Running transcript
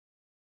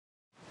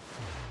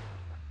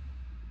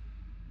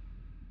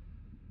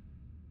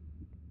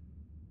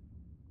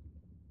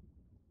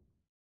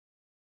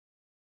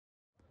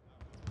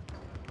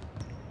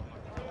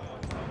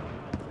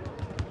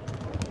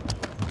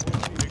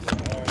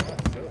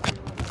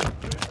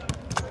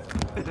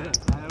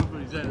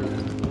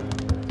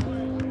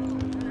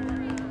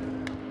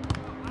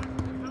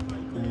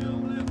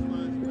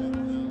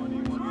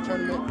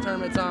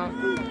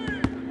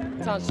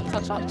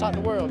shot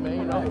the world, man.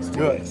 You know.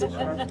 Good.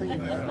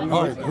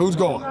 All right, who's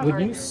going?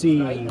 When you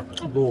see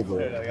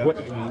Louisville, what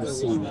do you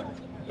see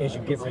as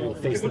you get ready to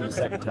face them the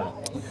second time?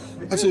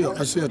 I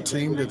see a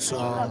team that's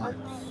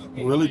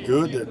really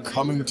good. They're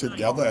coming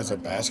together as a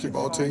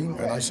basketball team,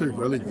 and I say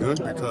really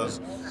good because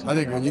I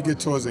think when you get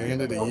towards the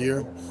end of the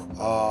year,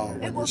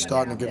 when we're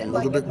starting to get a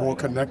little bit more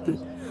connected,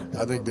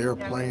 I think they're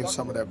playing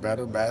some of that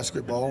better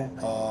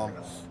basketball.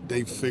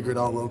 They've figured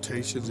out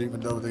rotations, even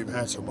though they've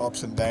had some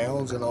ups and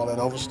downs and all that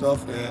other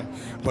stuff.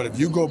 But if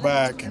you go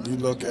back and you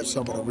look at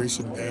some of the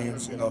recent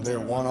games, you know, they're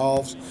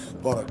one-offs,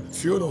 but a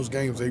few of those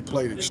games they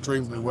played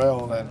extremely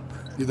well. And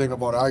you think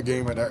about our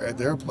game at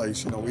their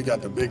place, you know, we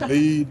got the big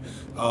lead.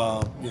 You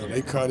know,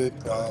 they cut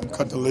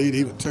the lead,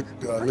 even took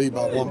the lead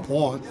by 1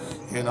 point,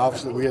 and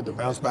obviously we had to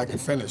bounce back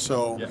and finish.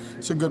 So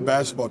it's a good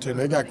basketball team.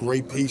 They got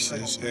great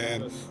pieces,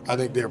 and I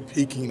think they're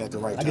peaking at the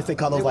right time. I guess they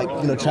call those, like,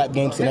 you know, trap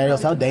game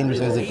scenarios. How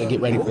dangerous is it to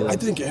get ready for that? I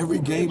think every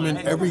game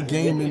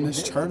in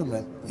this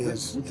tournament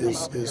is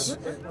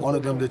one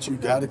of them that you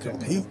got to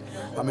compete.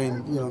 I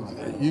mean, you know,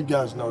 you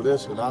guys know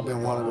this, and I've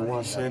been one of the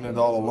ones saying it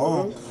all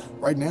along.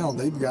 Right now,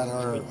 they've got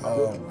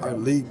our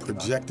league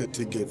projected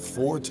to get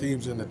 4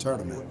 teams in the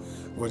tournament,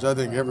 which I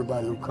think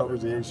everybody who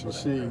covers the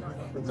ACC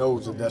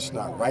knows that that's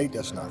not right,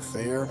 that's not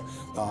fair.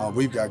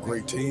 We've got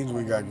great teams,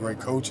 we've got great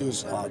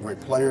coaches, great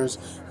players,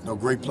 you know,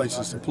 great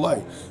places to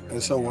play.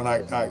 And so when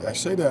I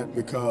say that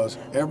because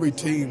every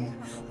team,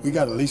 we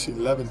got at least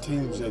 11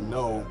 teams that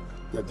know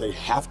that they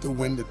have to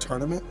win the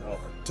tournament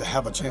to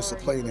have a chance to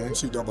play in the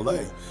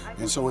NCAA.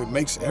 And so it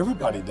makes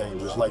everybody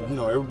dangerous. Like, you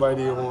know,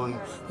 everybody on,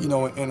 you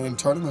know, in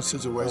tournament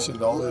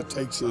situations, all it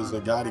takes is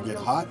a guy to get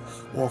hot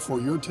or for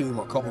your team,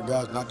 a couple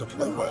guys not to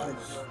play well.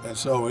 And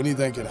so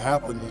anything can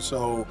happen. And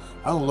so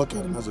I don't look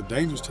at them as a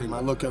dangerous team.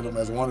 I look at them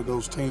as one of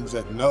those teams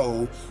that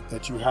know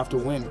that you have to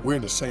win. We're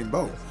in the same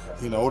boat.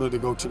 In order to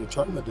go to the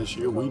tournament this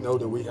year, we know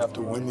that we have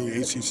to win the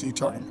ACC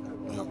tournament.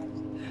 You know?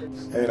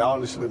 And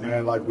honestly,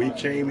 man, like we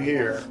came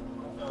here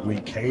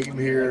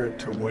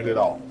to win it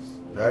all,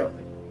 okay?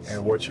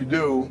 And what you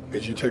do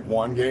is you take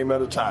one game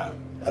at a time.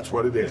 That's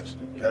what it is,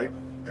 okay?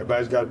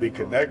 Everybody's got to be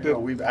connected.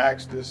 We've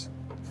asked this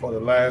for the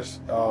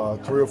last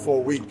 3 or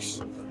 4 weeks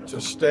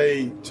to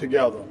stay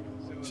together,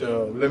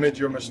 to limit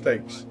your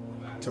mistakes,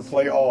 to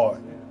play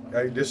hard,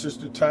 okay? This is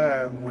the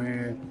time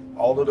when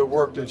all of the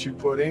work that you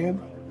put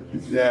in,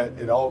 that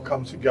it all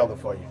comes together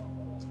for you.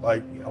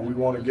 Like, you know, we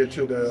want to get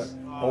to the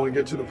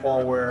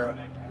point where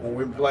when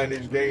we're playing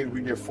these games,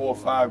 we get 4 or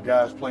 5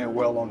 guys playing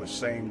well on the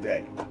same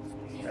day.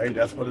 Okay,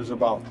 that's what it's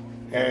about.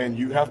 And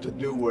you have to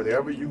do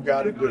whatever you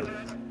got to do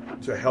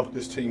to help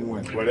this team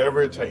win,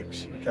 whatever it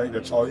takes. Okay,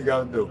 that's all you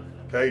got to do.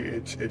 Okay,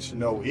 it's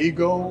no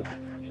ego.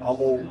 I'm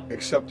gonna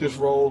accept this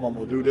role. I'm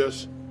gonna do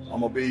this.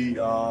 I'm gonna be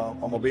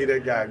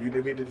that guy. If you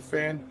need me to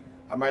defend,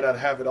 I might not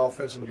have it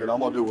offensively, but I'm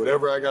gonna do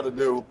whatever I got to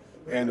do.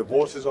 And the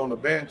voices on the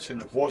bench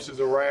and the voices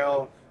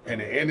around and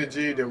the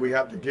energy that we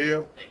have to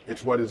give,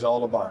 it's what it's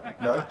all about.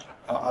 Okay?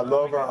 I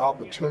love our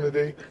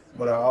opportunity,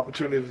 but our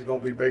opportunity is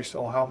going to be based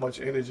on how much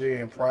energy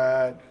and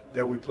pride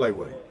that we play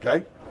with.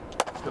 Okay?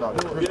 Let's get out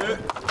there. Yeah.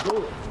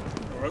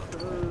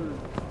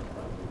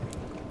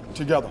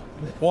 Together.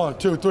 1,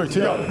 2, 3.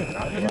 Together.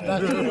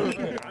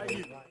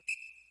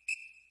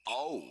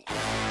 Oh.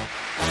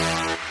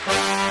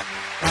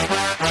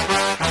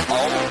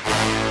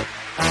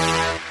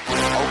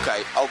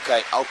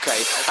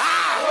 Okay.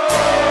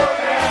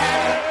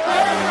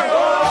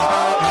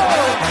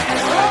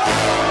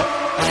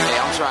 Hey,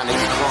 I'm trying to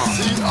get crunk.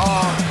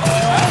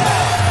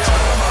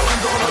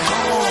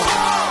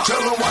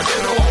 Tell them why they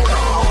don't hold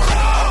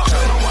on.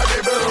 Tell them why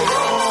they better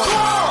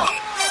run.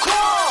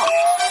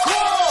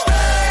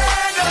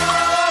 Stand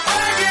up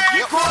and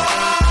get crunk.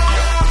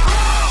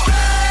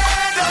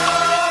 Stand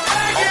up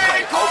and get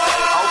crunk.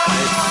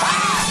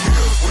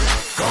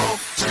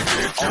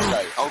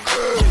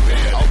 Okay.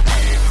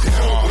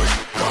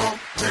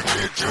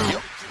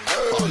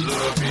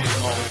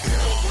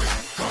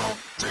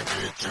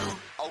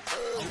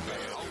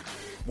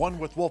 One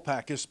with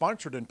Wolfpack is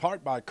sponsored in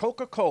part by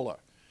Coca-Cola.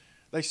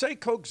 They say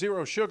Coke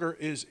Zero Sugar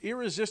is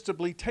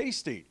irresistibly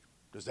tasty.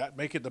 Does that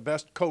make it the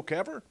best Coke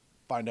ever?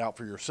 Find out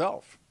for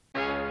yourself.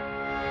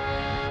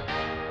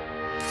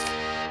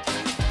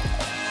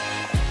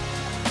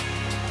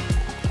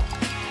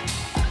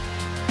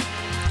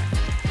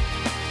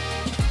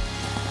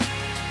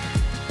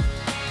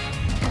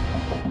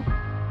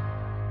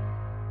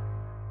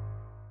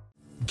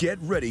 Get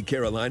ready,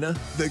 Carolina.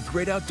 The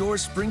Great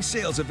Outdoors Spring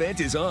Sales event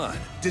is on.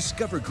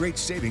 Discover great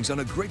savings on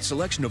a great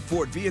selection of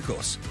Ford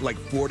vehicles, like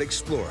Ford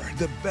Explorer,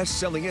 the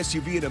best-selling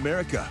SUV in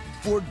America,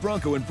 Ford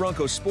Bronco and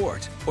Bronco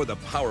Sport, or the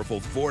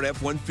powerful Ford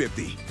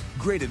F-150.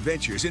 Great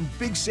adventures and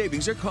big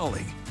savings are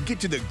calling.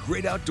 Get to the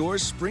Great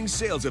Outdoors Spring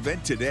Sales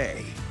event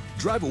today.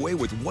 Drive away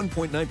with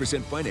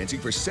 1.9% financing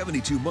for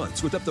 72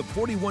 months with up to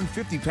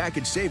 $4,150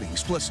 package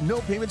savings, plus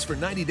no payments for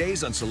 90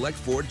 days on select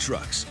Ford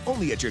trucks.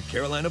 Only at your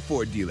Carolina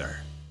Ford dealer.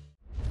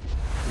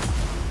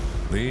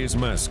 These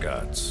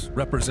mascots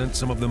represent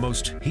some of the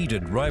most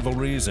heated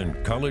rivalries in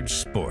college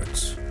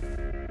sports.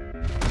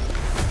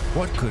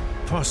 What could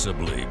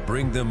possibly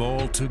bring them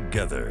all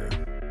together?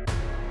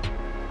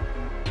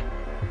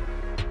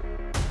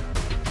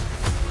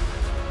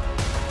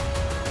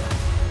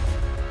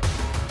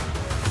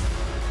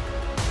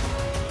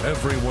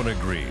 Everyone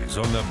agrees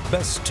on the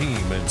best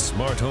team in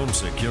smart home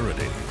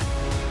security.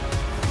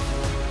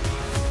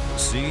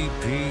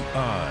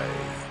 CPI.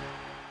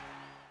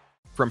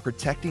 From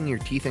protecting your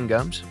teeth and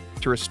gums,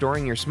 to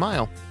restoring your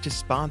smile, to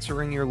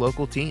sponsoring your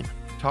local team,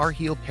 Tar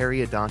Heel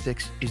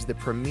Periodontics is the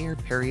premier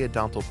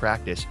periodontal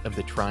practice of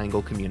the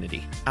Triangle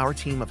community. Our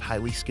team of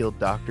highly skilled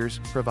doctors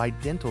provide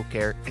dental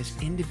care as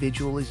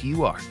individual as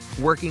you are,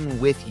 working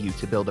with you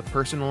to build a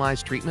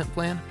personalized treatment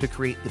plan to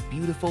create the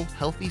beautiful,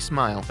 healthy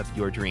smile of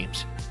your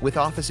dreams. With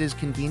offices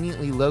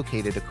conveniently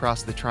located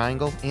across the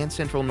Triangle and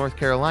Central North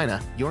Carolina,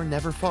 you're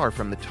never far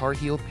from the Tar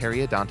Heel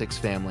Periodontics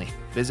family.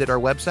 Visit our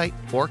website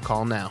or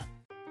call now.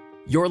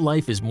 Your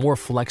life is more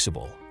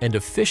flexible and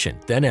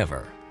efficient than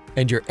ever.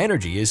 And your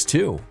energy is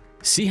too.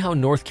 See how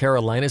North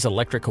Carolina's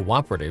electric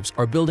cooperatives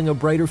are building a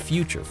brighter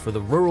future for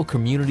the rural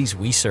communities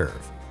we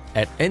serve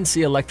at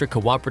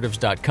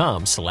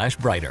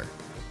ncelectriccooperatives.com/brighter.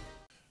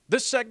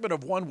 This segment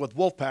of One with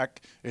Wolfpack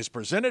is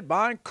presented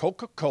by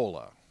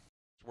Coca-Cola.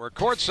 We're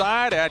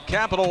courtside at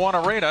Capital One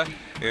Arena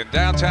in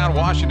downtown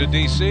Washington,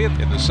 D.C.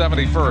 in the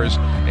 71st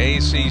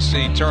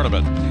ACC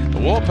tournament. The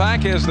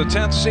Wolfpack is the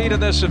 10th seed in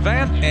this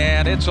event,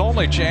 and its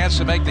only chance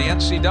to make the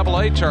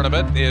NCAA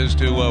tournament is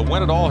to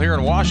win it all here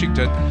in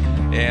Washington.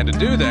 And to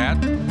do that,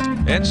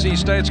 NC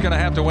State's going to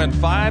have to win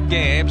 5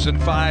 games in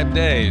 5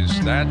 days.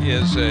 That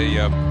is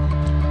a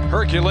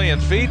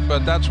Herculean feat,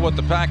 but that's what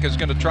the Pack is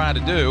going to try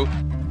to do.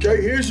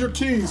 Okay, here's your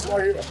keys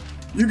right here.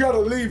 You got to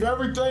leave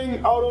everything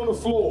out on the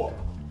floor.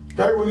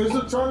 Okay, when it's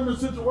a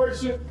tournament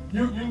situation,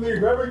 you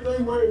leave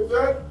everything where it's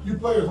at. You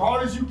play as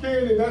hard as you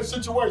can in that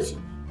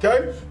situation.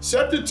 Okay,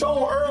 set the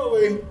tone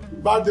early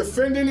by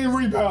defending and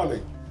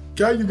rebounding.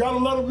 Okay, you got to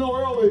let them know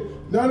early.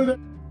 None of that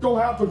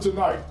gonna happen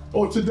tonight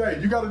or today.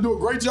 You got to do a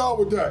great job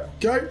with that.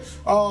 Okay,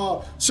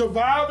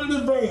 survive and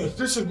advance.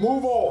 This is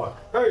move on.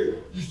 Hey,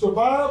 you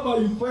survive by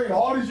you playing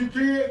hard as you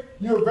can.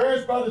 You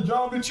advance by the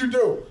job that you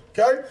do.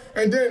 Okay,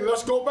 and then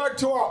let's go back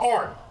to our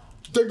art.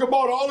 Think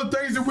about all the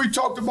things that we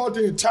talked about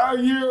the entire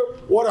year,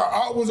 what our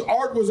art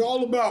was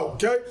all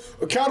about, okay?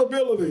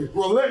 Accountability,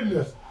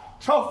 relentless,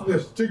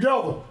 toughness,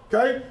 together,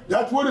 okay?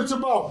 That's what it's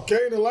about,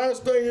 okay? And the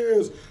last thing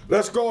is,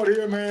 let's go out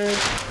here, man,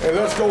 and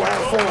let's go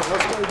have fun.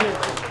 Let's go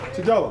get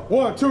together.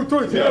 1, 2,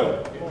 3,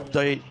 together.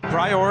 The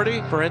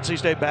priority for NC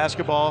State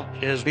basketball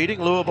is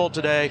beating Louisville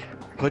today.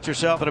 Put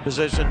yourself in a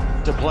position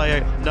to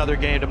play another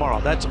game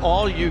tomorrow. That's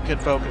all you can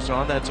focus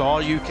on. That's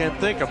all you can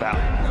think about.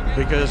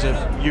 Because if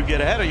you get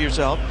ahead of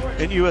yourself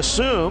and you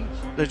assume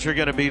that you're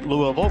going to beat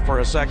Louisville for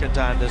a second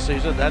time this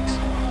season,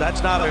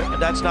 that's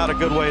not a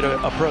good way to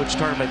approach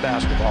tournament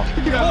basketball.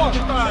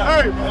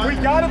 Hey, we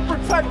got to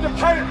protect the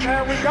paint,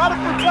 man. We got to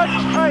protect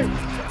the paint.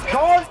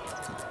 Guard,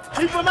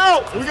 keep him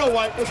out. We go,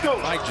 White. Let's go.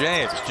 Mike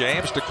James.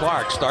 James to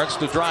Clark. Starts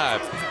to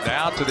drive.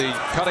 Now to the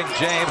cutting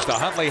James to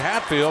Huntley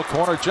Hatfield.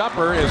 Corner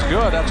jumper is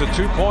good. That's a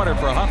 2-pointer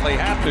for Huntley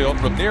Hatfield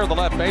from near the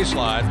left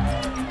baseline.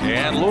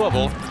 And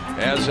Louisville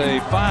has a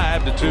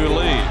 5-2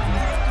 lead.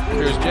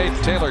 Here's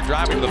Jaden Taylor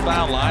driving to the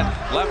foul line.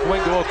 Left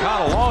wing to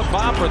O'Connell. Long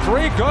bomb for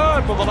 3.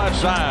 Good from the left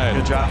side.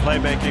 Good job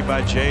playmaking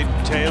by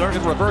Jaden Taylor.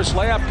 Good reverse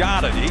layup.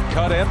 Got it. He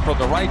cut in from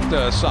the right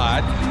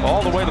side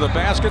all the way to the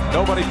basket.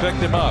 Nobody picked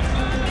him up.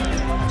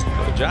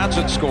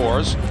 Johnson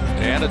scores,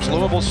 and it's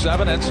Louisville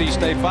 7, NC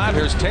State 5.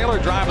 Here's Taylor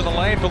driving the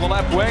lane for the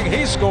left wing.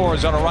 He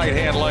scores on a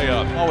right-hand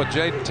layup. Oh, with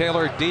Jaden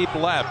Taylor deep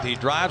left. He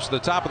drives to the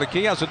top of the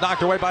key. Has it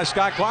knocked away by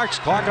Scott Clark.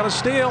 Clark on a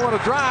steal and a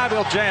drive.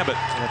 He'll jam it.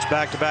 And it's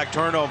back-to-back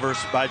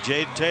turnovers by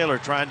Jaden Taylor,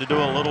 trying to do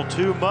a little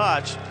too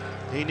much.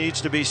 He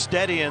needs to be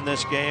steady in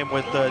this game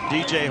with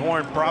DJ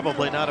Horn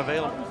probably not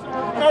available.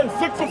 Hey,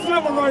 6 or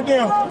 7 right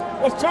now.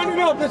 Let's turn it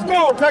up. Let's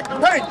go. Protect the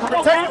paint.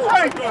 Protect the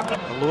paint.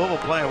 Louisville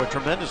playing with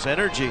tremendous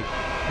energy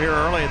here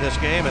early in this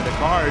game, and the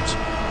Cards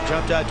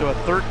jumped out to a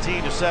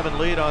 13-7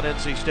 lead on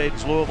NC State.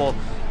 Louisville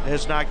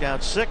has knocked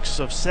down 6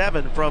 of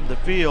 7 from the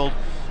field,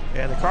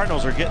 and the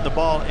Cardinals are getting the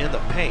ball in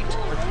the paint.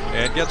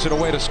 And gets it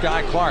away to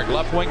Sky Clark.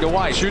 Left wing to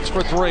White. Shoots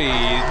for 3.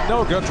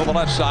 No good from the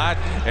left side.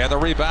 And the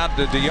rebound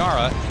to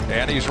Diarra.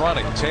 And he's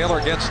running.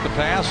 Taylor gets the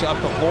pass up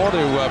the floor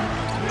to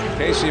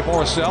Casey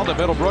Morrisell to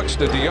Middlebrooks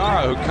to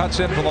Diarra, who cuts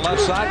in from the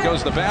left side, goes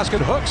to the basket,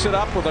 hooks it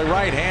up with the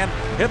right hand,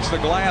 hits the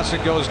glass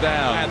and goes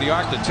down. And the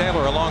arc to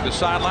Taylor along the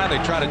sideline.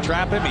 They try to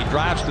trap him. He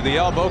drives to the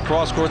elbow.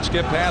 Cross-court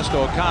skip pass to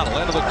O'Connell.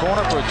 Into the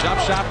corner for a jump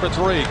shot for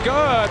 3.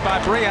 Good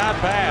by Breon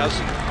Pass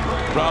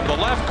from the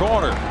left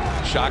corner.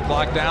 Shot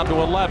clock down to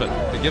 11.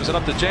 He gives it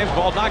up to James.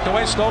 Ball knocked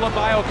away, stolen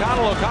by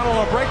O'Connell. O'Connell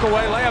on a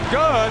breakaway layup.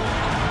 Good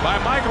by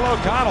Michael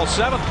O'Connell.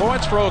 7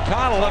 points for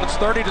O'Connell, and it's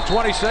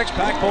 30-26.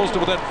 Pack pulls to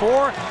within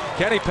 4.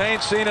 Kenny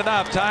Payne's seen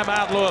enough.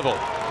 Timeout, Louisville.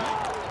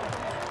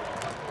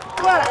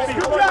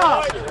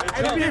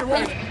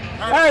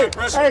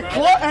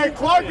 Hey,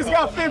 Clark has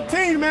got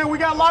 15, man. We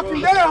got to lock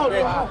him down.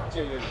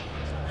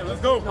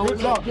 Let's go. Good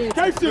job.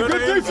 Casey,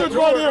 good defense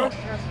right there.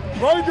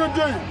 Very good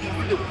defense.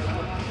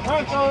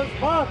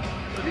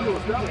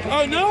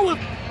 Hey, now we're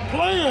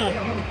playing.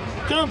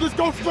 Cam, just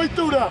go straight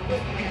through that.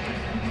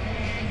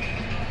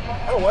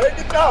 Oh, well,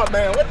 good job,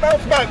 man. Let's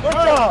bounce back. Good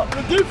job.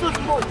 The defense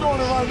is doing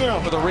it right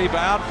now. For the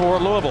rebound for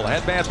Louisville.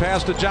 Headman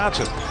pass to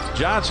Johnson.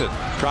 Johnson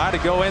tried to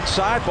go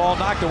inside. Ball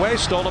knocked away.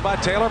 Stolen by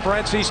Taylor for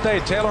NC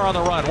State. Taylor on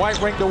the run.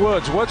 White ring to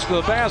Woods. Woods to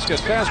the basket.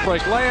 Fast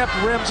break layup.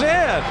 Rims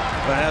in.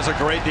 That has a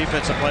great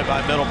defensive play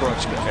by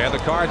Middlebrooks. And the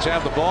Cards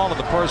have the ball in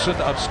the person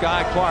of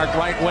Sky Clark,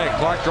 right wing.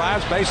 Clark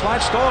drives.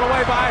 Baseline. Stolen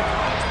away by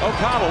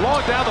O'Connell.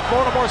 Long down the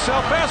floor to Morcell.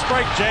 Fast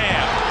break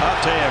jam.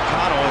 I'll tell you,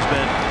 O'Connell has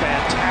been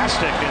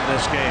fantastic in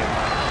this game.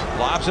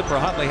 Lobs it for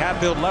Huntley.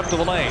 Hatfield left of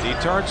the lane. He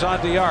turns on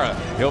Diarra.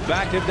 He'll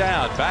back him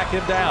down.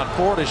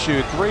 4 to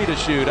shoot, 3 to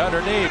shoot.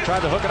 Underneath,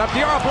 tried to hook it up.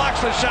 Diarra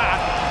blocks the shot,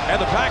 and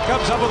the Pack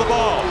comes up with the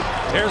ball.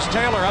 Here's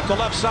Taylor up the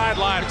left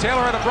sideline.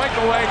 Taylor in a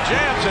breakaway,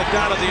 jams it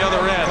down at the other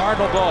end.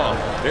 Cardinal ball.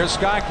 Here's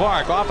Sky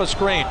Clark off a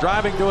screen,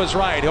 driving to his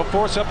right. He'll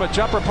force up a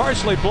jumper,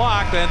 partially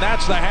blocked, and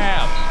that's the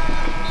half.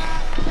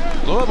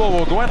 Louisville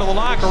will go into the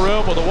locker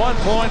room with a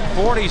 1-point,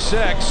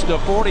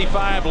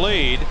 46-45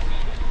 lead.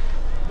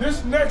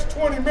 This next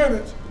 20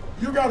 minutes,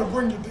 you got to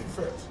bring your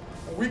defense.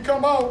 When we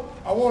come out,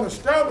 I want to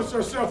establish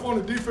ourselves on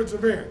the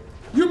defensive end.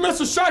 You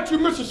miss a shot, you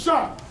miss a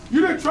shot.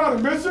 You didn't try to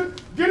miss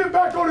it. Get it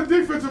back on the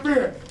defensive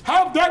end.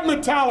 Have that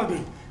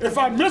mentality. If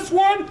I miss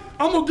one,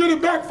 I'm going to get it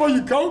back for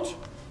you, coach.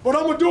 But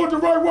I'm going to do it the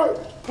right way.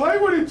 Play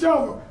with each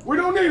other. We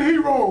don't need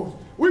heroes.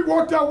 We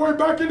worked our way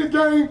back in the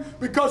game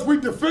because we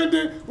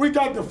defended, we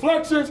got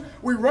deflections,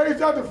 we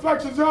raised our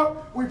deflections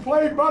up, we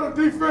played by the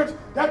defense.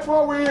 That's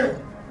why we're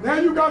in. Now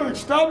you got to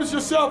establish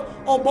yourself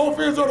on both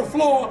ends of the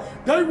floor.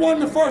 They won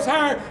the first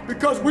half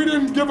because we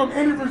didn't give them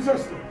any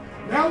resistance.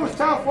 Now it's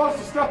time for us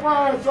to step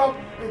our hands up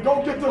and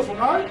go get this one,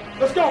 all right?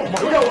 Let's go.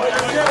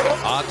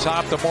 On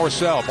top to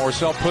Morcell.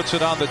 Morcell puts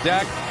it on the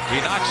deck.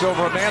 He knocks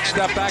over a man.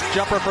 Step back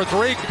jumper for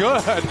 3.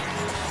 Good.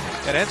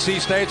 And NC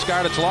State's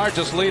got its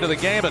largest lead of the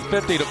game at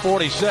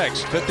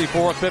 50-46.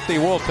 54-50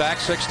 Wolfpack,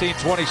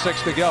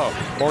 16:26 to go.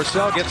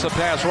 Morcell gets the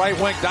pass, right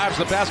wing, dives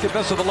the basket,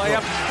 misses the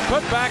layup.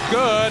 Put back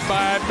good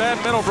by Ben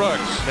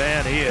Middlebrooks.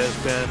 Man, he has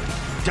been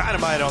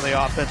dynamite on the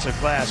offensive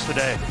glass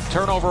today.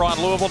 Turnover on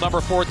Louisville, number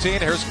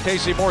 14. Here's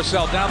Casey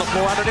Morcell down the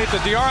floor underneath the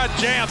Diarra,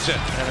 jams it.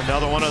 And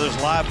another one of those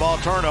live ball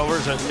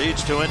turnovers that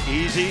leads to an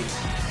easy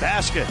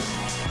basket.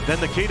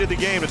 Then the key to the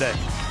game today.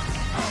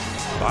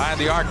 Behind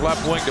the arc,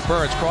 left wing to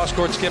Burns.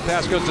 Cross-court skip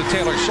pass goes to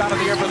Taylor. Shot in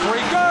the air for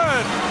 3.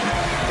 Good!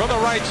 From the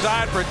right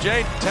side for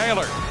Jaden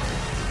Taylor.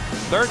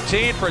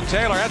 13 for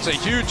Taylor. That's a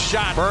huge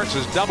shot. Burns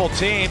is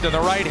double-teamed in the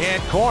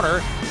right-hand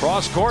corner.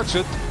 Cross-courts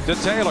it to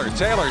Taylor.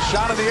 Taylor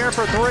shot in the air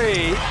for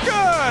 3.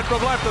 Good!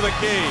 From left of the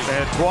key.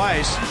 And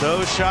twice,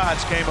 those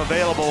shots came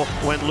available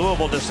when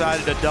Louisville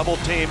decided to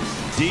double-team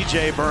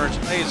DJ Burns.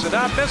 He's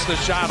not missed the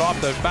shot off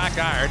the back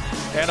iron.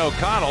 And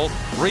O'Connell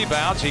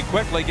rebounds. He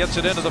quickly gets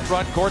it into the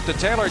front court to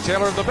Taylor.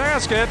 Taylor in the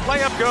basket.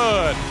 Layup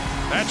good.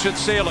 That should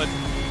seal it.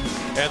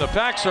 And the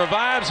Pack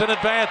survives and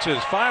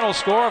advances. Final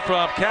score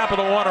from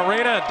Capital One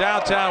Arena in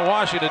downtown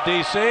Washington,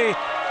 D.C.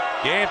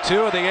 Game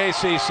 2 of the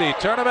ACC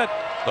tournament.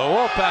 The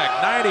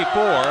Wolfpack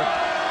 94,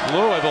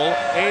 Louisville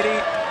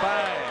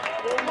 85.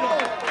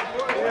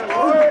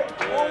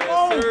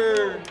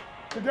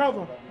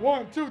 Together.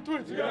 1, 2,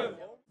 3. Together.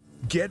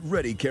 Get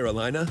ready,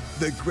 Carolina.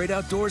 The Great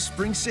Outdoors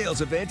Spring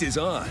Sales event is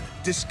on.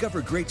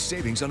 Discover great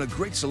savings on a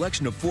great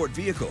selection of Ford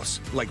vehicles,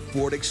 like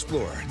Ford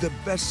Explorer, the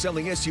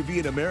best-selling SUV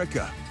in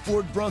America,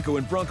 Ford Bronco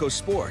and Bronco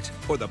Sport,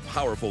 or the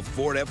powerful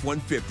Ford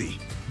F-150.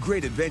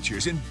 Great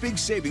adventures and big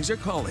savings are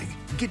calling.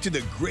 Get to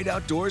the Great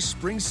Outdoors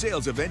Spring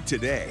Sales event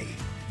today.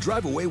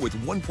 Drive away with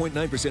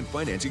 1.9%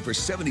 financing for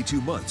 72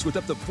 months with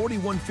up to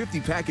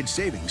 $4,150 package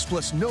savings,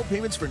 plus no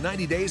payments for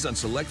 90 days on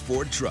select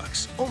Ford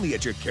trucks. Only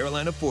at your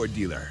Carolina Ford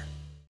dealer.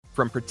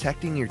 From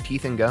protecting your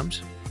teeth and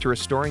gums, to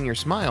restoring your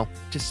smile,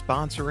 to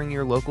sponsoring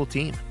your local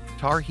team,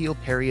 Tar Heel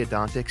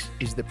Periodontics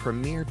is the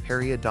premier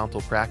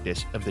periodontal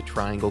practice of the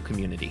Triangle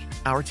community.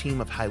 Our team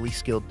of highly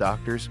skilled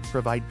doctors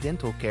provide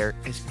dental care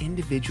as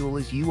individual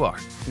as you are,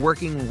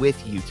 working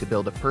with you to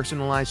build a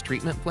personalized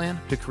treatment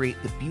plan to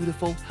create the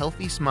beautiful,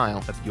 healthy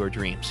smile of your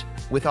dreams.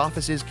 With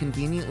offices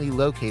conveniently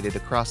located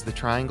across the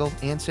Triangle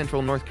and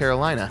Central North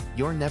Carolina,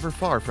 you're never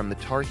far from the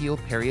Tar Heel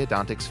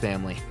Periodontics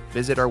family.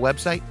 Visit our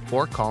website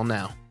or call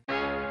now.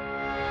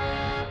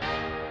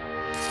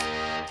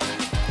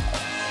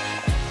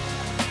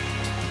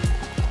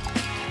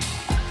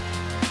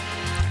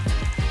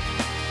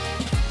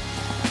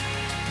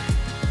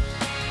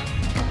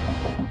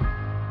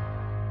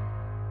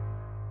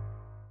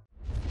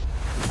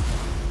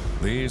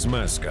 These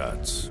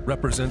mascots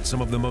represent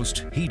some of the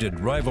most heated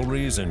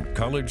rivalries in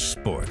college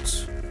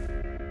sports.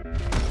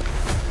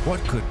 What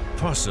could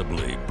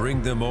possibly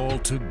bring them all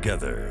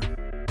together?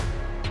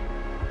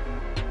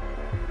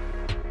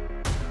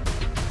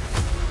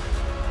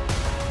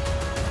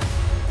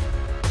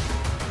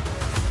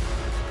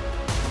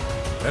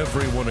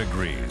 Everyone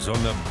agrees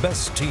on the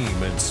best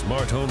team in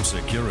smart home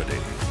security.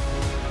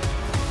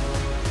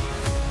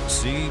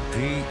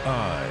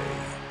 CPI.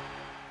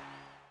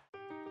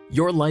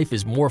 Your life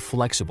is more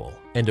flexible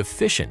and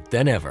efficient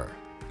than ever.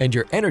 and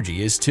your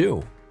energy is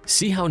too.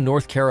 See how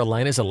North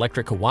Carolina's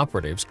electric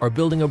cooperatives are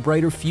building a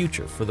brighter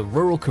future for the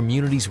rural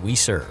communities we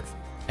serve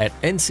at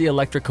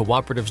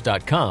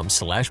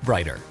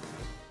ncelectriccooperatives.com/brighter.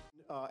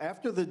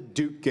 After the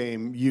Duke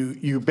game,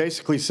 you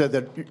basically said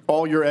that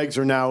all your eggs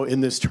are now in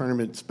this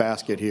tournament's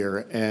basket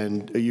here,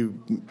 and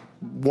you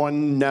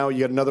won now,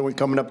 you got another one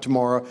coming up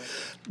tomorrow.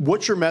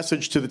 What's your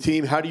message to the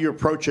team? How do you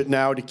approach it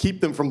now to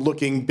keep them from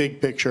looking big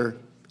picture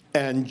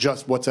and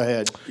just what's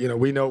ahead? You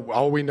know,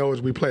 all we know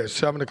is we play at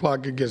 7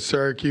 o'clock against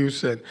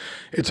Syracuse, and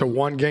it's a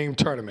one-game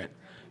tournament.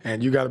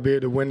 And you got to be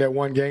able to win that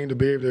one game to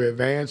be able to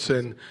advance,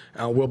 and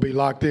we'll be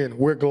locked in.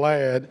 We're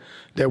glad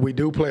that we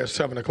do play a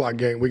 7 o'clock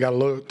game. We got a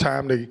little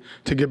time to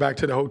get back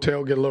to the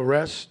hotel, get a little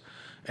rest,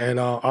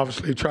 and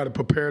obviously try to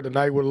prepare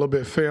tonight with a little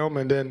bit of film,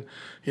 and then,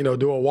 you know,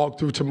 do a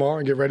walkthrough tomorrow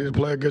and get ready to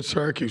play a good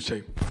Syracuse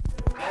team.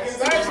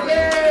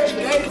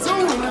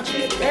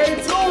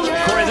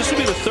 Corey, this will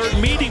be the third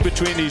meeting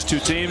between these two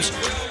teams.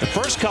 The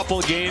first couple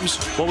of games,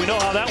 well, we know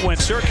how that went.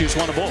 Syracuse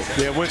won them both.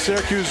 Yeah, went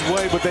Syracuse's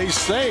way, but they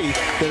say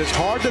that it's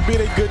hard to beat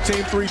a good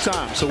team 3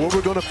 times. So what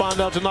we're going to find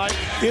out tonight,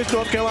 is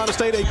North Carolina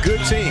State a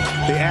good team?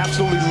 They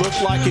absolutely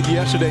looked like it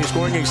yesterday,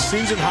 scoring a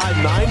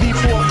season-high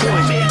 94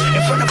 points.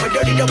 In front of a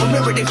dirty double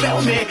mirror, they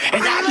found me,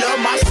 and I love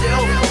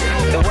myself.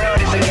 The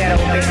world is a ghetto,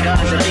 big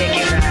guns are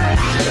taking.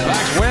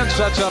 Black win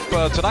sets up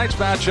tonight's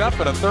matchup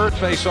and a third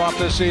face-off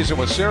this season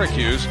with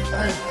Syracuse.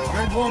 Hey,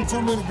 they won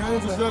too many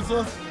games against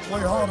us.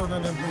 Play harder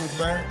than them dudes,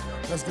 man.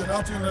 Let's get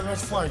out there and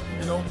let's fight.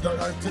 You know,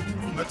 I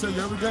tell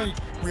you every day,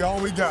 we all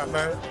we got,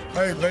 man.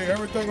 Hey, lay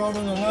everything out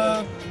on the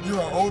line. You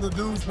are older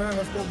dudes, man.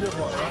 Let's go get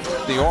one.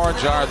 The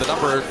Orange are the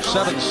number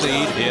 7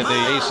 seed in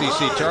the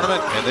ACC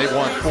tournament, and they've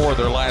won 4 of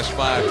their last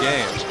 5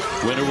 games.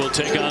 Winner will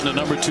take on the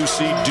number 2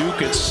 seed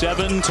Duke at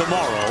 7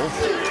 tomorrow.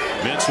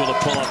 Mintz with a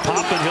pull-up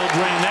pop, and he'll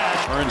drain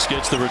that. Burns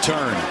gets the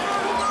return.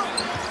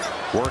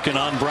 Working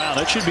on Brown.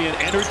 That should be an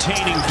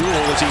entertaining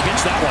duel as he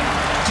hits that one.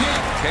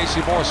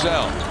 Casey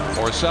Morsell.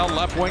 Morsell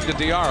left wing to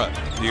Diarra.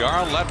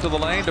 Diarra left of the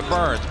lane to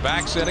Burns.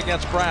 Backs in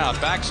against Brown.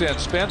 Backs in,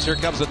 spins. Here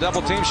comes the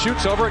double team.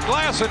 Shoots over at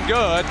glass and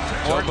good.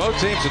 So both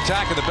teams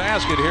attacking the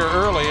basket here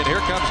early. And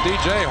here comes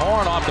DJ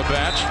Horn off the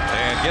bench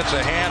and gets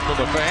a hand from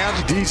the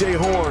fans. DJ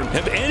Horn.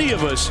 Have any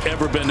of us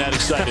ever been that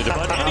excited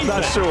about anything? I'm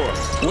not sure.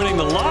 Winning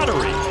the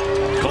lottery.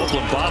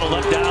 Copeland bottled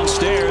up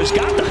downstairs.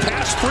 Got the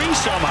pass free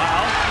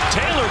somehow.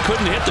 Taylor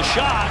couldn't hit the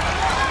shot.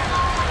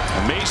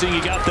 Amazing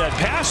he got that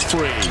pass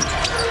free.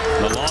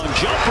 The long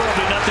jumper will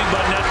be nothing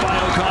but net by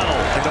O'Connell.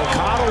 And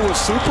O'Connell was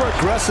super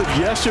aggressive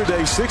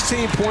yesterday.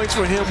 16 points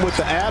for him with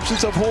the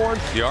absence of Horn.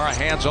 Diarra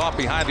hands off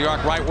behind the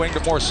arc, right wing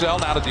to Morsell.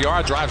 Now to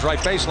Diarra, drives right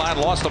baseline,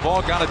 lost the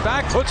ball, got it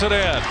back, puts it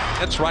in.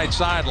 It's right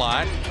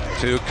sideline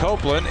to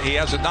Copeland. He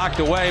has it knocked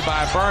away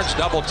by Burns.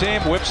 Double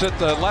team, whips it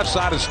the left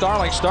side of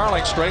Starling.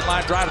 Starling, straight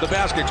line drive to the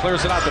basket,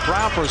 clears it out to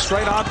Brown for a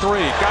straight on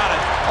 3. Got it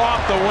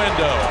off the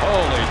window.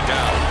 Holy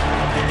cow.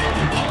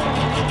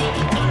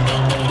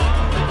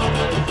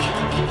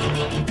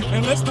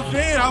 And let's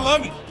defend. I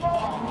love it.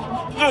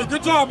 Hey,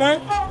 good job,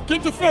 man.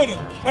 Keep defending.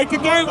 Make the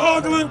game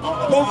ugly.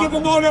 Don't give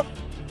them all that.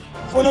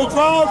 When they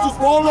drive, just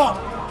roll up.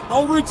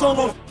 Don't reach on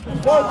those.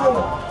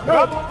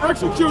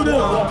 Execute it.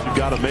 You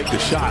got to make the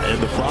shot,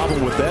 and the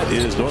problem with that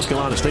is North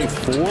Carolina State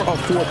 4 of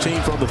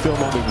 14 from the field,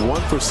 only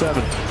 1 for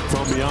 7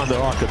 from beyond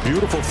the arc. A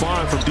beautiful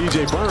find from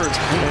DJ Burns,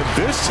 and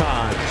this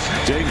time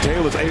Jaden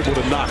Taylor's able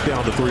to knock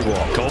down the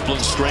 3-ball.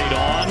 Copeland straight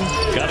on,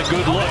 got a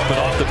good look, but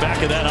off the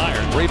back of that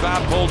iron.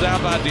 Rebound pulled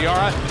down by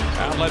Diarra.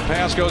 Outlet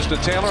pass goes to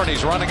Taylor, and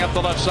he's running up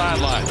the left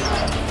sideline.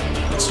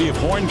 Let's see if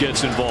Horn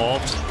gets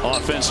involved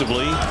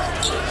offensively.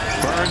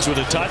 Burns with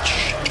a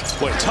touch.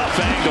 Boy, tough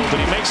angle, but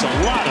he makes a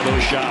lot of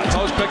those shots.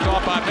 Post picked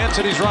off by Mintz,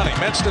 and he's running.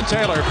 Mintz to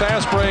Taylor.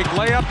 Fast break,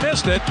 layup,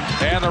 missed it.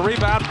 And the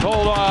rebound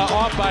pulled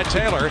off by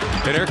Taylor.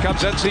 And here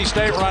comes NC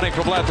State running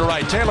from left to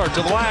right. Taylor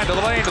to the line, to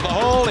the lane, to the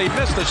hole. He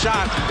missed the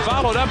shot.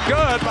 Followed up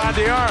good by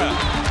Diarra.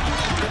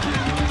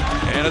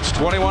 And it's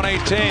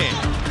 21-18.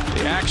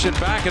 The action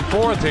back and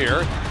forth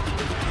here.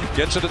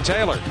 Gets it to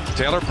Taylor.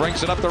 Taylor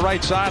brings it up the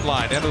right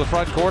sideline into the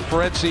front court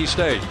for NC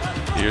State.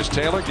 Here's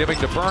Taylor giving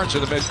to Burns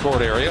in the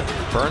midcourt area.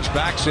 Burns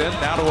backs in,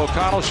 now to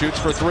O'Connell, shoots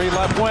for 3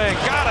 left wing.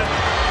 Got it!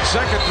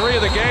 Second 3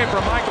 of the game for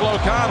Michael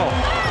O'Connell.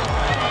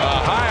 A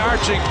high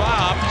arching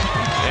bomb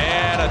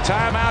and a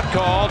timeout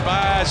called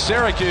by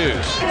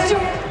Syracuse.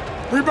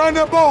 Rebound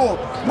that ball.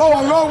 Mo,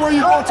 I love where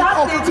you go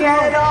to offensive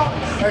line.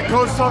 Hey,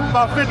 coach talking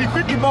about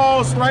 50-50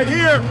 balls right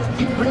here.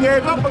 We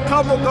gave up a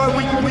couple, but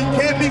we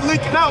can't be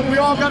leaking out. We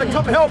all got to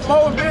come help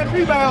Mo and man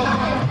rebound.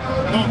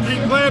 No,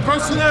 keep playing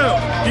personnel.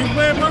 Keep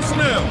playing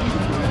personnel.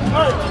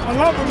 Hey, I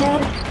love it,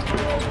 man.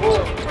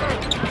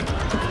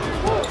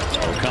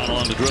 O'Connell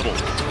on the dribble.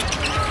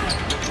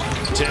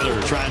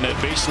 Taylor trying that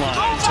baseline.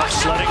 Tough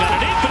sledding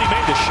underneath, but he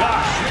made the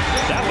shot.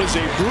 That was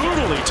a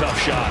brutally tough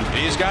shot.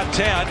 He's got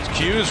 10.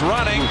 Q's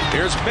running.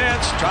 Here's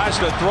Mintz. Tries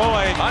to throw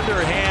an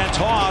underhand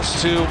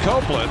toss to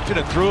Copeland.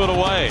 And threw it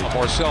away.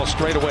 Morsell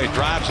straight away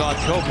drives on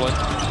Copeland.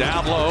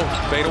 Down low.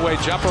 Fadeaway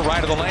jumper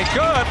right of the lane.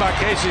 Good by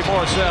Casey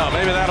Morsell.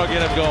 Maybe that'll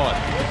get him going.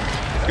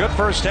 Good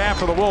first half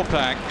for the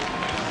Wolfpack.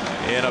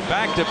 in a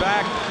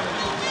back-to-back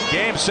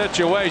game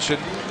situation,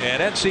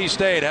 and NC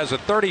State has a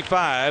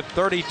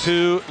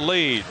 35-32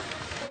 lead.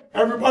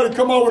 Everybody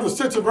come out with a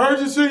sense of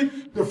urgency.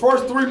 The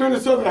first 3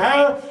 minutes of the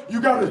half, you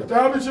got to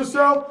establish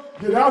yourself,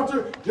 get out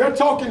there. They're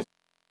talking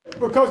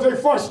because they're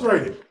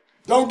frustrated.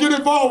 Don't get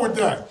involved with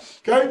that,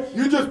 okay?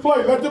 You just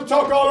play. Let them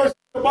talk all that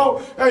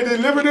about, hey, they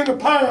living in the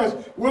past.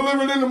 We're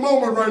living in the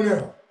moment right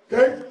now,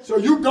 okay? So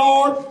you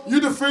guard, you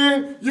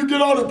defend, you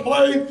get out and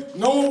play,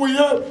 know where we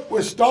at.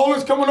 When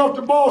Stallings coming off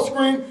the ball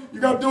screen,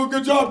 you got to do a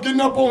good job getting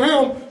up on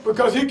him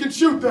because he can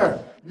shoot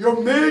that. Your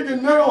Mig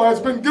and Nell has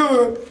been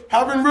good,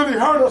 haven't really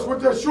hurt us with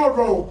that short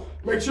roll.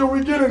 Make sure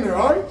we get in there,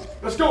 all right?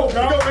 Let's go,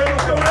 guys.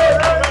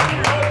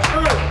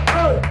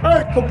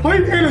 Hey,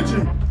 complete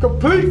energy,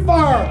 complete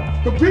fire,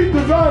 complete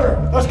desire.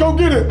 Let's go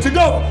get it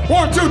together.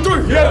 1, 2,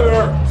 3.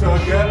 Yeah.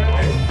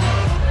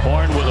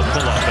 Horn with a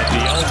pull-up at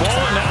the elbow,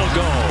 and that'll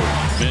go.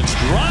 Vince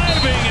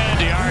driving, and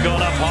Diarra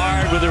going up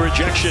hard with a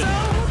rejection.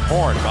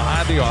 Horn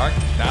behind the arc,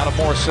 now to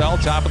Morcell,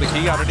 top of the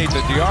key, underneath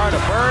the Diarra to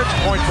Burns,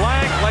 point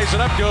blank, lays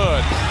it up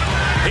good.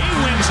 He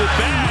wins it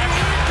back.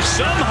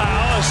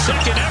 Somehow a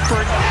second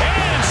effort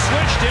and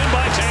switched in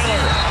by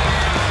Taylor.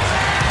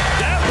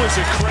 That was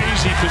a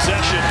crazy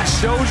possession.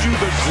 Shows you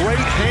the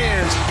great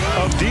hands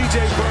of DJ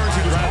Burns.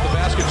 He was around the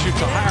basket,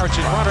 shoots a high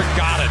arching runner,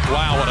 got it.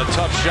 Wow, what a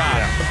tough shot.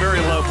 A very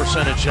low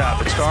percentage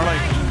shot, but Starling,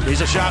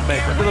 he's a shot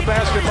maker. To the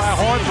basket by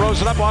Horn,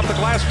 throws it up off the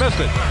glass,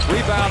 missed it.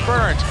 Rebound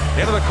Burns,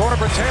 into the corner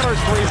for Taylor's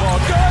three ball.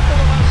 Good for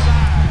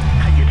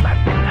the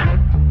left side.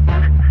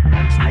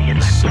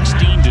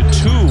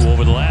 16-2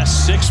 over the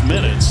last 6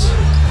 minutes.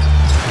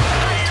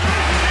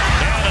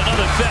 And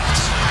another theft.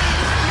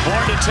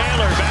 Horn to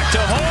Taylor, back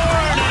to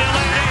Horn, and it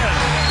laid in.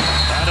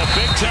 And a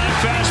big-time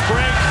fast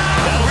break.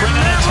 That'll bring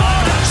out a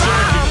time on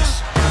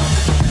Syracuse.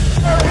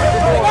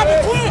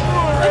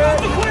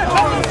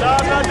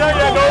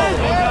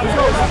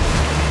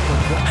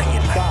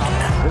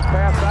 This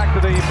pass back to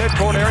the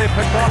midcourt area,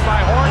 picked off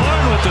by Horn.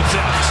 Horn with the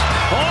theft.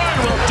 Horn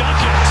will dunk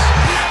it.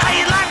 How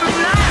you like him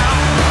now?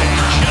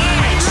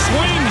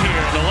 Swing here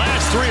in the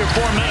last 3 or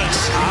 4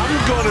 minutes. I'm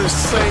going to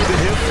say the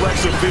hip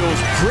flexor feels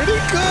pretty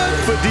good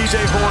for DJ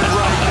Horn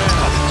right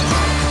now.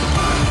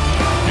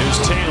 Here's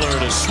Taylor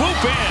to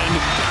swoop in,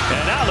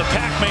 and now the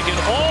Pack making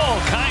all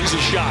kinds of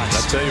shots.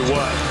 I tell you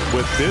what,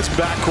 with this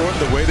backcourt,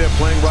 the way they're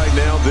playing right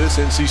now, this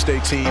NC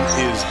State team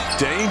is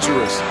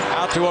dangerous.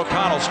 Out to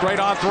O'Connell, straight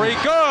on three,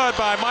 good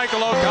by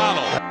Michael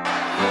O'Connell.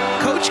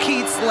 Coach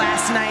Keats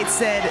last night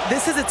said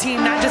this is a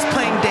team not just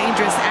playing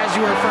dangerous, as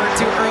you referred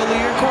to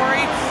earlier,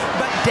 Corey,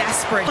 but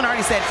desperate. And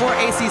already said 4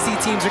 ACC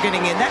teams are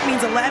getting in. That means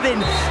 11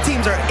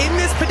 teams are in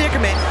this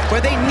predicament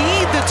where they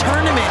need the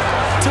tournament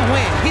to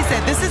win. He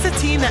said this is a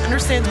team that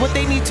understands what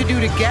they need to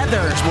do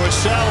together.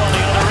 Morcell on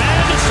the other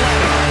end. It's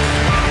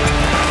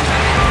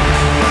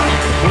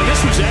well,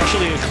 this was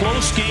actually a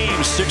close game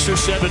 6 or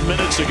 7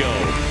 minutes ago.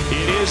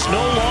 It is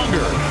no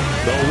longer.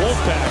 The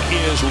Wolfpack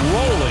is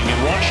rolling in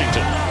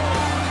Washington.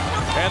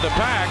 And the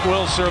Pack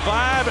will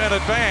survive and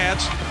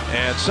advance.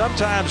 And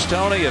sometimes,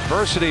 Tony,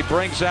 adversity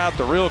brings out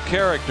the real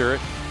character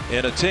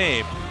in a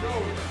team.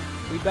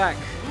 We back.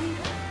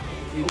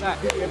 We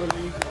back.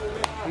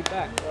 We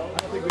back.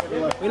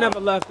 We never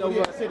left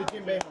over.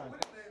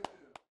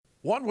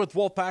 One with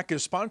Wolfpack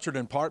is sponsored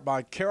in part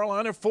by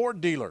Carolina Ford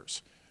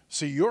Dealers.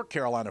 See your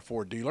Carolina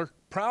Ford dealer,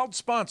 proud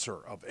sponsor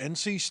of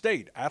NC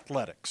State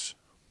Athletics.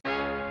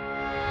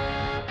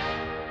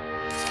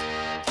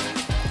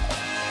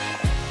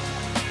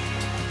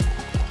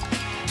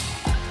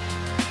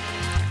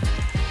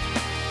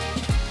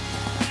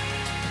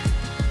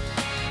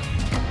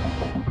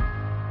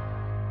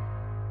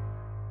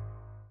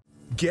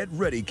 Get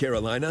ready,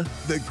 Carolina.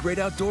 The Great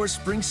Outdoors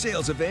Spring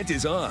Sales event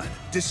is on.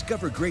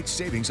 Discover great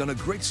savings on a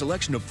great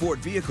selection of Ford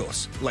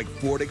vehicles, like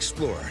Ford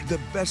Explorer, the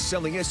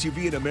best-selling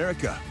SUV in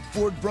America,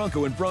 Ford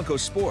Bronco and Bronco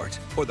Sport,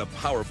 or the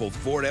powerful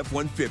Ford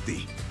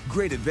F-150.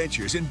 Great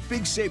adventures and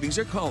big savings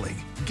are calling.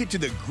 Get to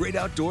the Great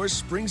Outdoors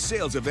Spring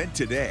Sales event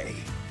today.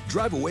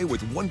 Drive away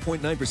with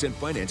 1.9%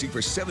 financing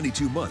for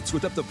 72 months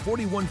with up to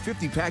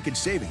 $4,150 package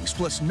savings,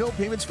 plus no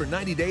payments for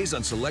 90 days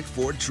on select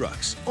Ford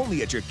trucks.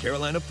 Only at your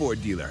Carolina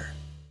Ford dealer.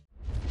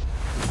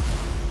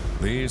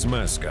 These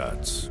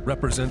mascots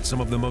represent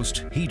some of the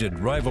most heated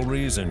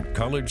rivalries in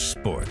college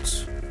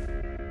sports.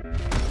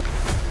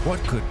 What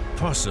could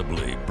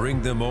possibly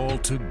bring them all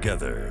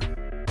together?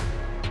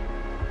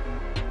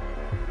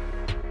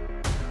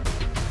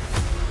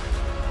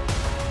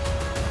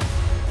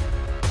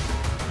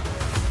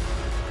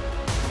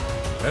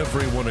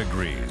 Everyone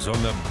agrees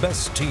on the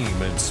best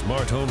team in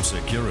smart home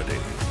security.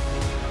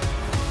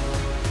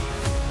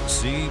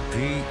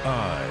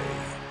 CPI.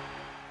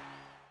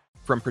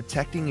 From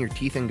protecting your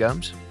teeth and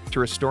gums, to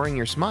restoring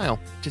your smile,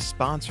 to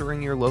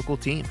sponsoring your local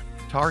team,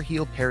 Tar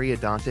Heel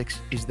Periodontics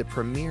is the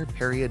premier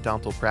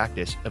periodontal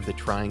practice of the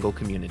Triangle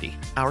community.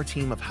 Our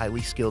team of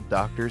highly skilled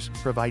doctors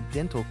provide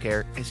dental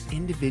care as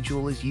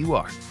individual as you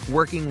are,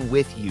 working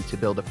with you to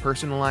build a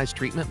personalized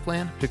treatment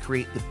plan to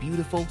create the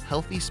beautiful,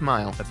 healthy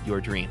smile of your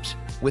dreams.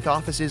 With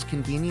offices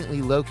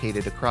conveniently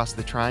located across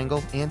the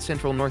Triangle and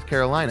Central North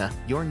Carolina,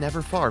 you're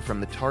never far from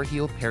the Tar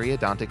Heel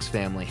Periodontics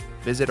family.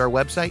 Visit our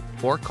website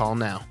or call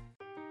now.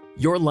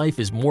 Your life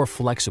is more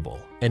flexible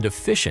and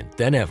efficient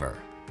than ever,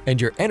 and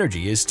your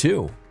energy is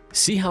too.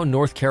 See how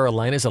North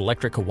Carolina's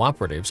electric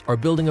cooperatives are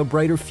building a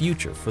brighter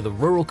future for the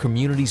rural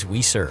communities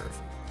we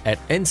serve at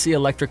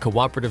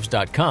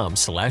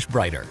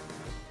ncelectriccooperatives.com/brighter.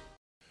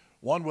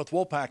 One with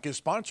Wolfpack is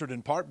sponsored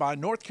in part by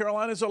North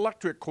Carolina's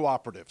electric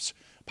cooperatives,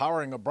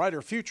 powering a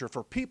brighter future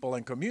for people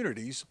and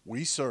communities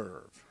we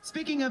serve.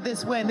 Speaking of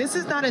this win, this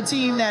is not a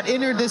team that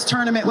entered this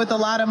tournament with a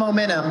lot of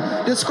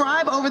momentum.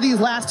 Describe over these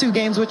last 2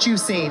 games what you've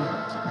seen.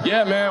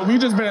 Yeah, man,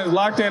 we've just been as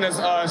locked in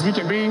as we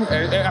can be.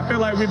 And I feel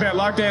like we've been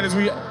locked in as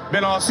we've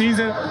been all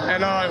season.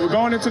 And we're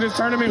going into this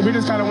tournament, we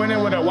just kind of went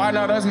in with a why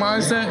not us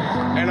mindset.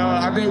 And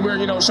I think we're,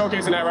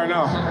 showcasing that right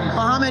now.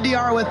 Mohamed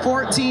Diarra with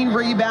 14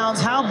 rebounds.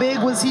 How big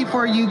was he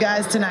for you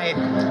guys tonight?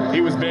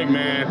 He was big,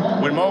 man.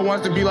 When Mo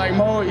wants to be like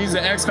Mo, he's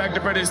the X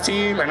factor for this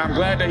team. And I'm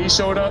glad that he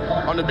showed up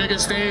on the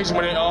biggest stage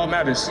when it all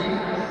matters.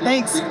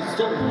 Thanks.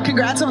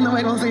 Congrats on the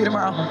win. We'll see you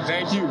tomorrow.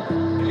 Thank you.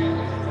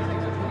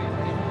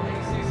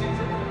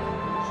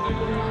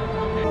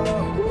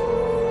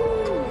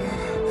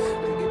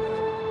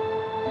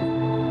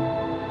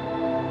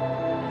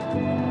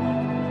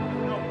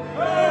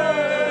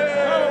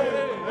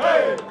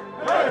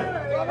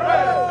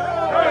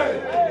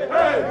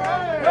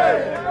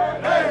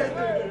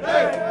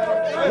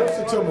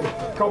 Listen to me,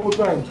 a couple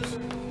things.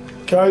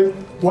 Okay,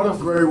 what a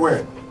great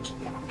win.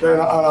 Okay,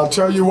 and I'll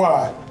tell you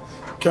why.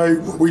 Okay,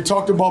 we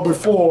talked about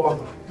before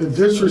the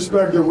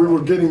disrespect that we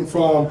were getting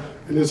from,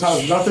 and this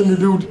has nothing to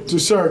do to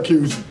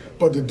Syracuse,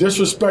 but the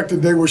disrespect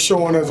that they were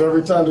showing us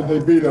every time that they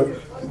beat us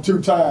the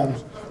 2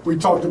 times. We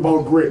talked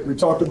about grit, we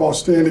talked about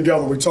staying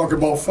together, we talked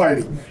about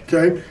fighting,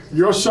 okay?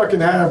 Your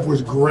second half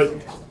was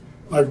great.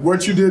 Like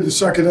what you did the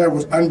second half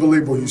was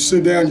unbelievable. You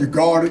sit down, you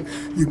guarded,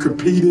 you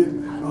competed,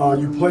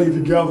 you played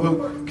together,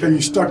 okay,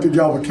 you stuck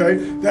together, okay?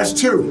 That's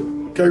 2.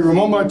 Okay,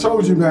 remember I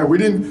told you, man, we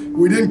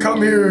didn't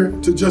come here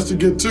to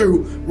get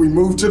 2. We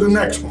moved to the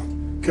next one.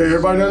 Okay,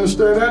 everybody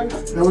understand that?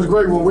 That was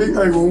great. When we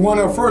won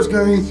our first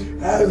game,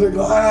 I was like,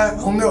 I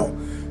don't know.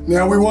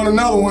 Now we won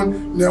another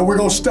one. Now we're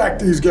gonna stack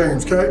these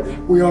games. Okay,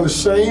 we on the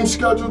same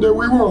schedule that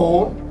we were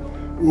on.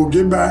 We'll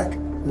get back.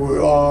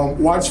 We'll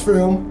watch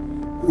film.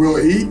 We'll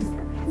eat.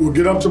 We'll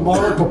get up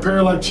tomorrow,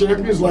 prepare like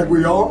champions, like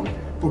we are.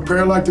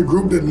 Prepare like the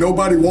group that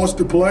nobody wants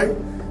to play.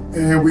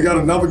 And we got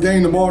another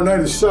game tomorrow night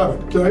at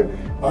 7. Okay.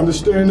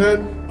 Understand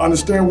that,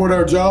 understand what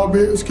our job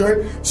is,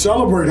 okay?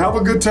 Celebrate, have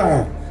a good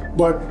time.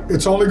 But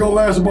it's only gonna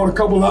last about a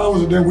couple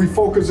hours and then we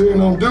focus in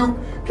on Duke,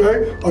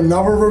 okay?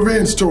 Another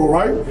revenge tour,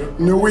 right? You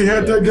know we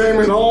had that game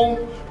at home.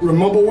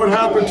 Remember what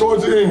happened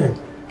towards the end,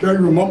 okay?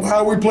 Remember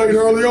how we played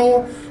early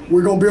on?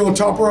 We're gonna be on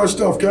top of our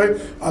stuff, okay?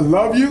 I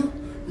love you.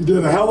 You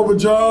did a hell of a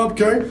job,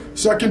 okay?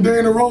 Second day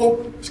in a row,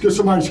 let's get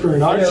some ice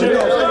cream, all right?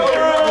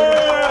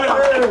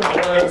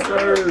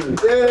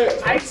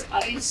 Ice.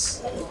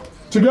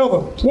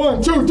 Together. 1,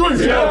 2, 3,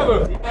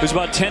 together. It was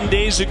about 10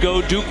 days ago,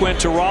 Duke went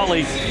to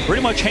Raleigh,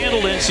 pretty much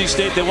handled NC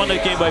State. They won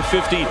that game by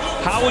 15.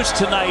 How is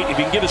tonight, if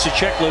you can give us a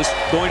checklist,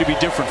 going to be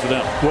different for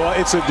them? Well,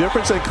 it's a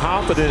difference in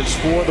confidence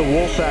for the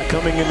Wolfpack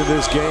coming into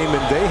this game,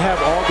 and they have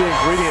all the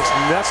ingredients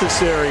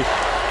necessary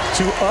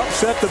to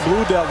upset the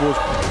Blue Devils.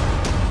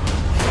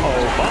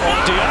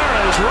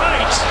 Diarra is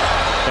right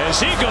as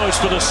he goes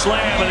for the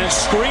slam and is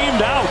screamed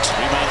out.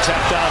 Rebound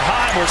tapped out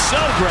high.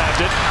 Marcel grabbed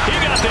it. He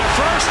got there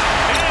first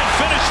and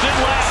finished it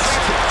last.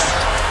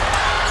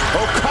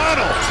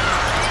 O'Connell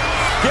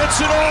gets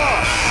it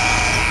off.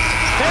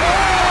 And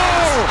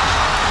oh!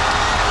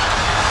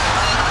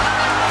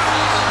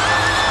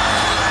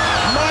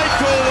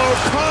 Michael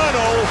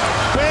O'Connell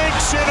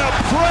banks in a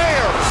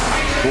prayer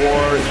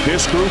for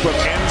this group of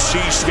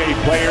NC State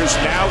players.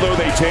 Now, though,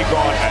 they take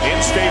on an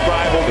in-state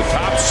rival, the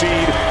top seed,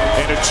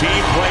 and a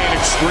team playing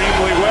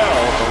extremely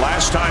well. The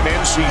last time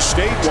NC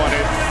State won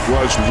it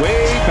was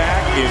way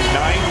back in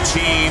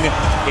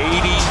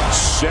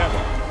 1987.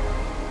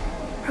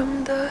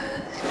 From the